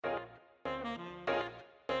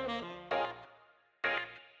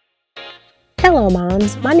Hello,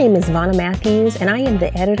 moms. My name is Vonna Matthews, and I am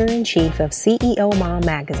the editor-in-chief of CEO Mom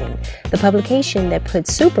Magazine, the publication that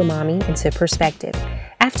puts Super Mommy into perspective.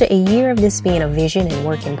 After a year of this being a vision and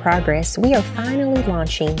work in progress, we are finally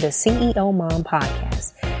launching the CEO Mom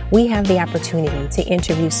podcast. We have the opportunity to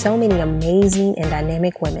interview so many amazing and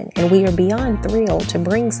dynamic women, and we are beyond thrilled to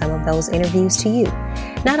bring some of those interviews to you.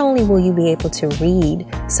 Not only will you be able to read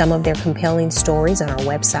some of their compelling stories on our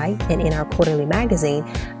website and in our quarterly magazine,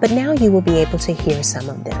 but now you will be able to hear some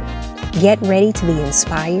of them. Get ready to be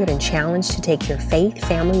inspired and challenged to take your faith,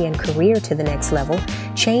 family, and career to the next level,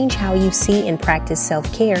 change how you see and practice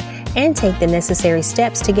self-care, and take the necessary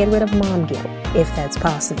steps to get rid of mom guilt, if that's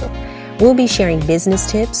possible. We'll be sharing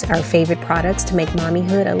business tips, our favorite products to make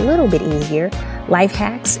mommyhood a little bit easier, life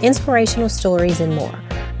hacks, inspirational stories, and more.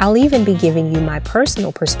 I'll even be giving you my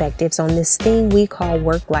personal perspectives on this thing we call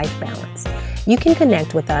work-life balance. You can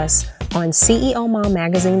connect with us on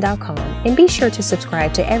ceomommagazine.com and be sure to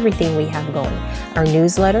subscribe to everything we have going, our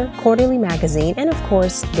newsletter, quarterly magazine, and of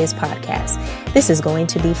course, this podcast. This is going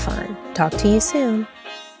to be fun. Talk to you soon.